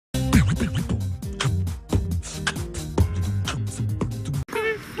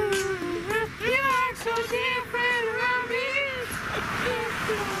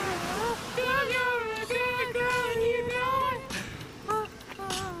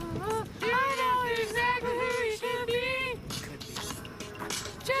I know exactly who you should be.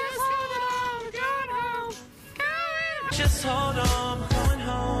 Just hold on, going home. Just hold on, going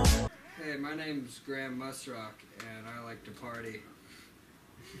home. Hey, my name's Graham Musrock, and I like to party.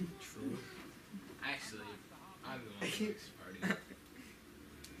 True. Actually, I'm the one who likes to party.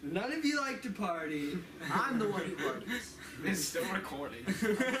 None of you like to party. I'm the one who parties. It's still recording. I'm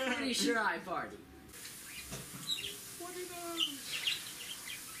pretty sure I party.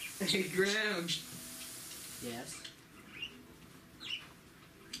 Hey, Graham. Yes.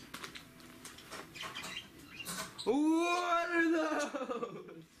 What are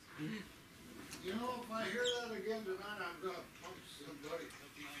those? You know, if I hear that again tonight, I'm gonna punch somebody.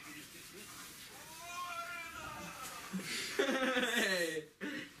 Hey.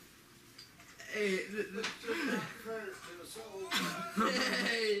 Hey. It's just not fair to us all.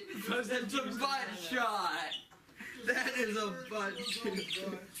 Hey. That's a butt shot. That is a butt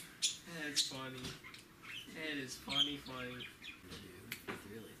shot. That's funny. It is funny.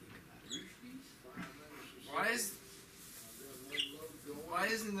 Why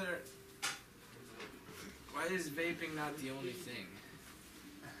is vaping not the only thing?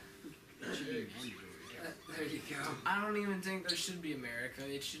 There you go. I don't even think there should be America.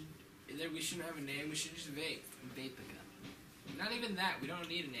 We shouldn't have a name. We should just vape. Vapica. Not even that. We don't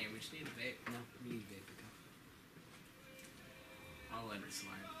need a name. We just need a vape. No, we need Vapica. I'll let it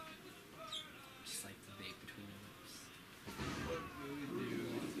slide. Just like the vape between our lips. What will we do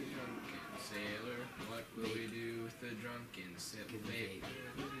with the drunken sailor? What will we do with the drunken sailor? Give Vape. vape.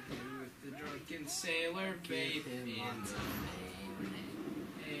 What will we do with the drunken sailor? Vape Give him in lots the of fame.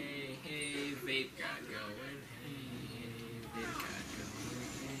 Hey, vape got going. Hey, vape got going.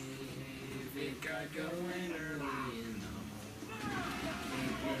 Hey, vape got going early in the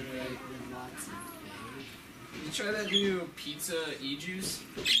morning. Vape with lots of fame. Did you try that new pizza e-juice?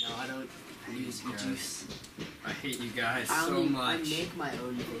 No, I don't use e-juice. I hate you guys I so much. I make my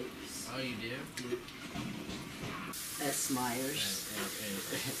own vapes. Oh, you do? S. Myers.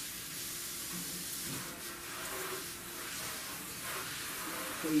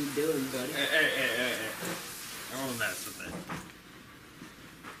 What are you doing, buddy? Hey. I won't mess with it.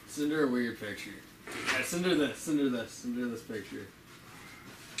 Send her a weird picture. Yeah, send her this picture.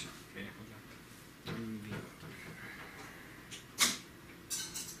 Okay, hold on.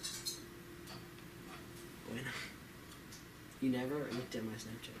 Bueno. You never looked at my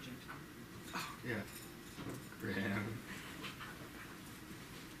Snapchat, Jack? Yeah. Graham.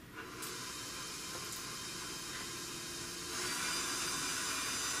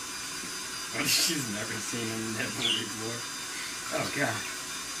 She's never seen a nipple before. Oh god.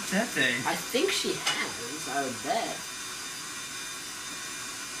 What's that thing? I think she has, I would bet.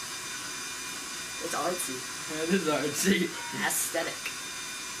 It's artsy. That is artsy. Aesthetic.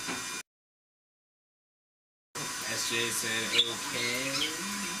 SJ said, okay.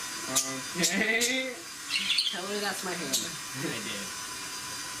 Okay. Tell her that's my hand. I did.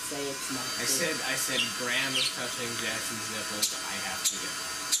 Say it's not. I said Graham is touching Jackson's nipples. I have to go.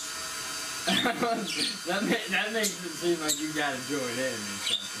 that makes it seem like you gotta join in or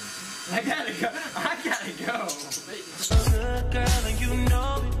something. I gotta go. Good girl, and you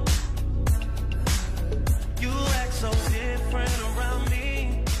know it. You act so different around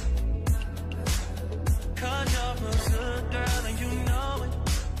me. 'Cause you're a good girl, and you know it.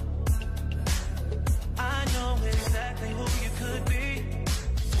 I know exactly who you could be.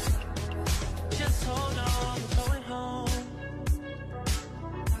 Just hold on, we're going home.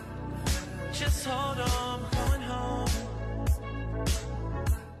 Just hold on, we're going home.